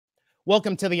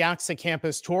Welcome to the ACSA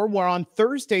Campus Tour, where on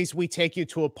Thursdays we take you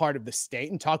to a part of the state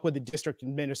and talk with the district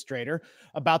administrator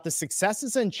about the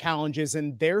successes and challenges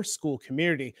in their school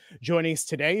community. Joining us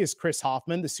today is Chris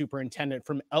Hoffman, the superintendent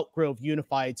from Elk Grove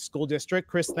Unified School District.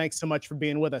 Chris, thanks so much for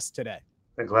being with us today.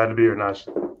 Glad to be here, Nash.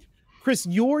 Chris,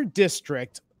 your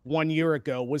district 1 year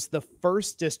ago was the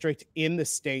first district in the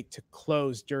state to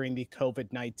close during the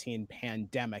COVID-19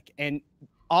 pandemic. And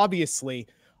obviously,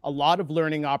 a lot of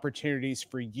learning opportunities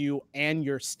for you and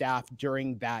your staff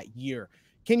during that year.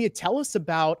 Can you tell us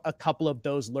about a couple of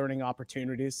those learning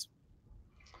opportunities?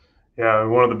 Yeah,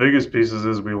 one of the biggest pieces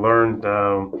is we learned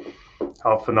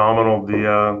how phenomenal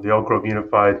the Elk Grove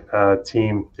Unified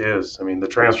team is. I mean, the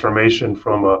transformation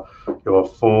from a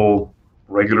full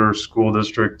regular school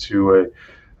district to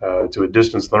a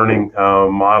distance learning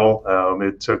model.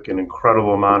 It took an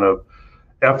incredible amount of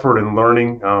effort and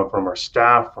learning from our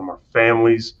staff, from our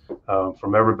families,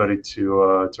 from everybody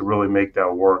to really make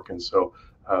that work. And so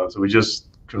we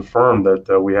just confirmed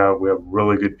that we have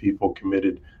really good people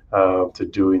committed to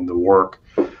doing the work.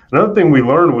 Another thing we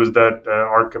learned was that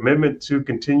our commitment to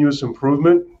continuous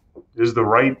improvement is the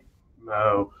right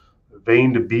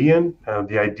vein to be in.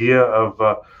 The idea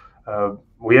of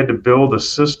we had to build a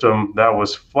system that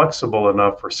was flexible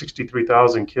enough for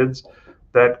 63,000 kids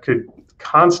that could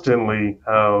constantly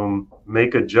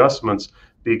make adjustments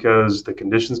because the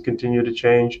conditions continue to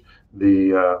change.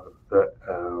 The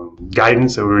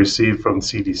guidance that we receive from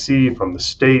CDC, from the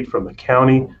state, from the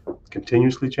county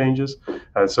continuously changes.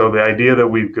 So the idea that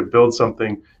we could build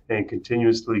something and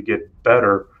continuously get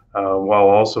better while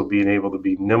also being able to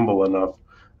be nimble enough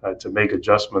to make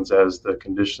adjustments as the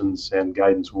conditions and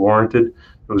guidance warranted,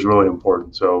 it was really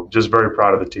important. So just very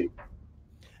proud of the team.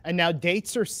 And now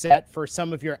dates are set for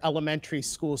some of your elementary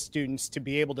school students to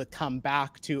be able to come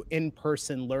back to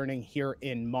in-person learning here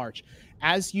in March.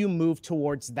 As you move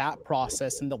towards that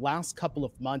process in the last couple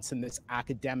of months in this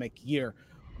academic year,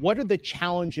 what are the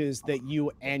challenges that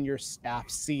you and your staff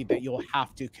see that you'll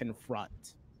have to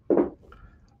confront?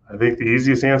 I think the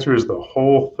easiest answer is the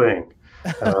whole thing,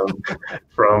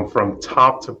 from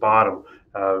top to bottom.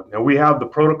 And we have the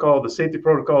protocol, the safety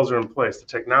protocols are in place, the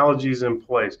technology is in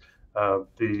place.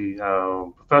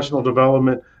 The professional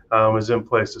development is in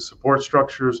place. The support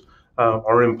structures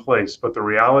are in place. But the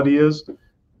reality is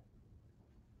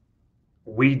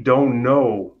we don't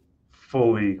know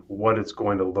fully what it's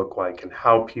going to look like and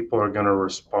how people are going to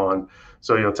respond.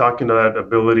 So you're talking to that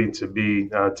ability to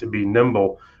be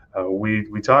nimble.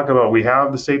 We talk about, we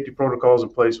have the safety protocols in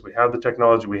place. We have the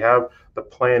technology. We have the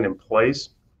plan in place.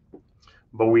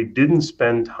 But we didn't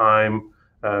spend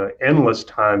endless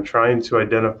time trying to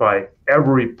identify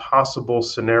every possible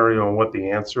scenario and what the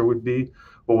answer would be.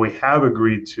 What we have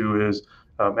agreed to is,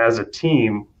 as a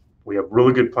team, we have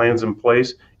really good plans in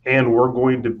place, and we're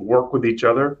going to work with each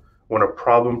other when a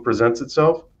problem presents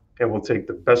itself, and we'll take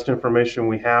the best information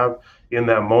we have in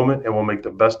that moment, and we'll make the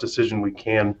best decision we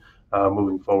can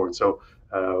moving forward. So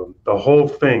the whole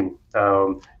thing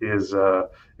is on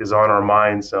our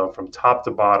minds from top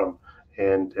to bottom.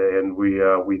 And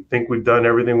we think we've done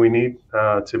everything we need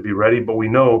to be ready, but we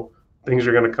know things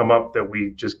are going to come up that we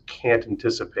just can't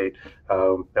anticipate,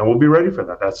 and we'll be ready for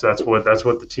that. That's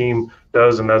what the team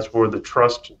does, and that's where the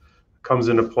trust comes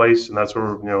into place, and that's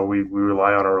where we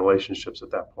rely on our relationships at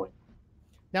that point.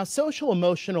 Now, social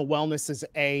emotional wellness is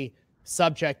a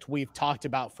subject we've talked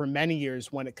about for many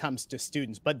years when it comes to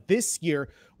students. But this year,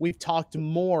 we've talked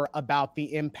more about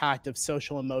the impact of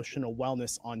social emotional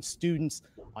wellness on students,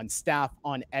 on staff,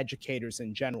 on educators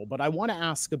in general. But I want to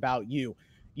ask about you.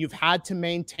 You've had to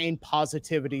maintain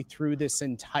positivity through this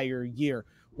entire year.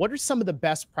 What are some of the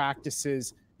best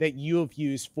practices that you have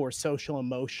used for social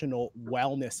emotional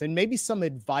wellness, and maybe some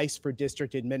advice for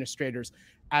district administrators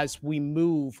as we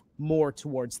move more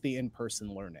towards the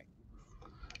in-person learning?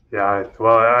 Yeah,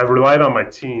 well, I've relied on my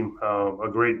team a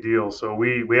great deal. So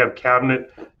we have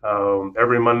cabinet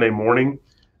every Monday morning,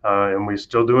 and we're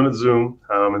still doing it Zoom.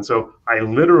 And so I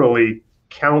literally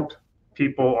count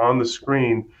people on the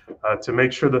screen to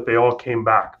make sure that they all came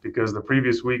back, because the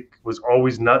previous week was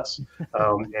always nuts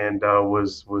and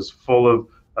was full of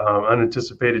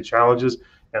unanticipated challenges.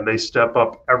 And they step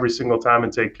up every single time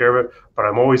and take care of it. But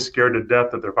I'm always scared to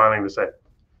death that they're finally going to say,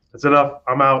 "That's enough,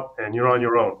 I'm out, and you're on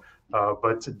your own."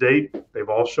 But to date, they've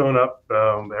all shown up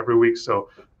every week. So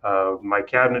my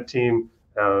cabinet team,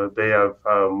 they have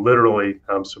literally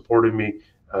supported me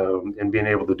in being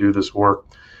able to do this work.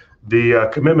 The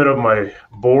commitment of my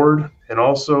board, and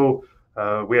also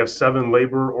we have 7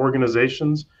 labor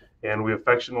organizations, and we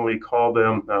affectionately call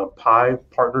them PI,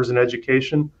 Partners in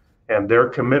Education, and their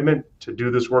commitment to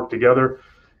do this work together.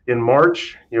 in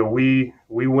March, we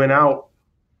went out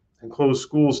and closed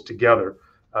schools together.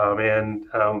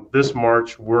 This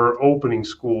March, we're opening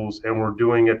schools and we're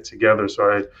doing it together.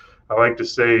 So I like to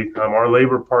say our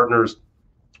labor partners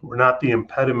were not the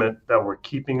impediment that were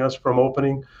keeping us from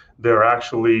opening. They're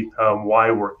actually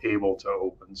why we're able to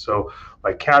open. So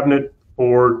my cabinet,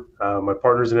 board, my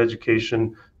partners in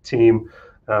education team,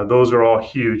 those are all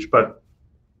huge. But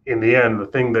in the end, the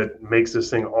thing that makes this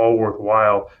thing all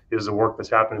worthwhile is the work that's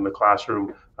happening in the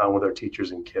classroom with our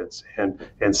teachers and kids,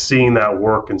 and seeing that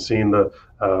work and seeing the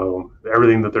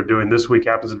everything that they're doing. This week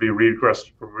happens to be Read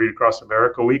Across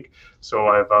America week, so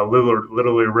I've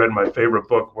literally read my favorite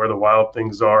book, Where the Wild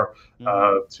Things Are,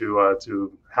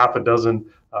 to half a dozen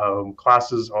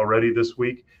classes already this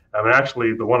week.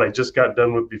 Actually, the one I just got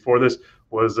done with before this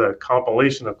was a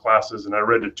compilation of classes, and I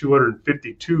read to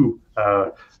 252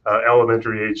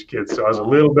 elementary age kids. So I was a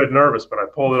little bit nervous, but I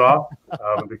pulled it off.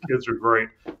 The kids are great.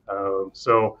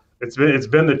 So it's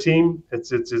been the team.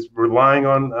 It's relying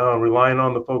on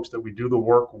the folks that we do the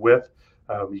work with.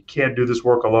 You can't do this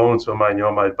work alone. So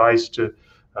my advice to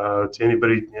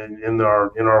anybody in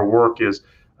our work is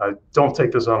don't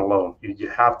take this on alone. You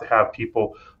have to have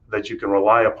people that you can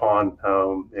rely upon,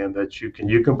 and that you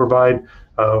can provide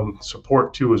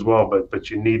support to as well. But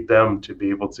you need them to be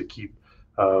able to keep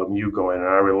you going. And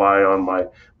I rely on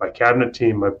my cabinet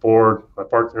team, my board, my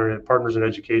partners in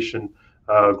education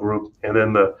group, and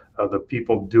then the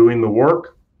people doing the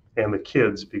work and the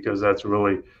kids, because that's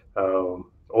really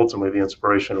ultimately the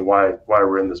inspiration of why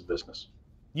we're in this business.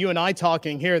 You and I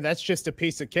talking here, that's just a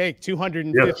piece of cake.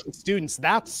 250 students,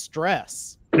 that's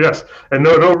stress. Yes, and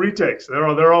no retakes.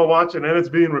 They're all watching, and it's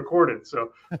being recorded.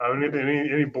 So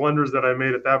any blunders that I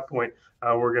made at that point,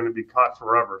 we're going to be caught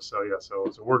forever. So yeah, so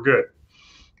we're good.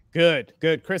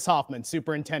 Good. Chris Hoffman,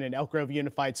 Superintendent, Elk Grove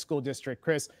Unified School District.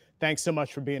 Chris, thanks so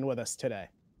much for being with us today.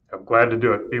 I'm glad to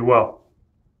do it. Be well.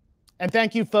 And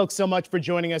thank you folks so much for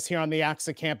joining us here on the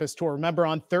ACSA Campus Tour. Remember,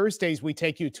 on Thursdays, we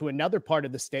take you to another part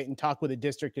of the state and talk with a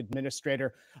district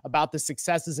administrator about the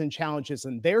successes and challenges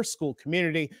in their school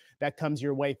community. That comes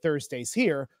your way Thursdays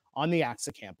here on the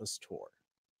ACSA Campus Tour.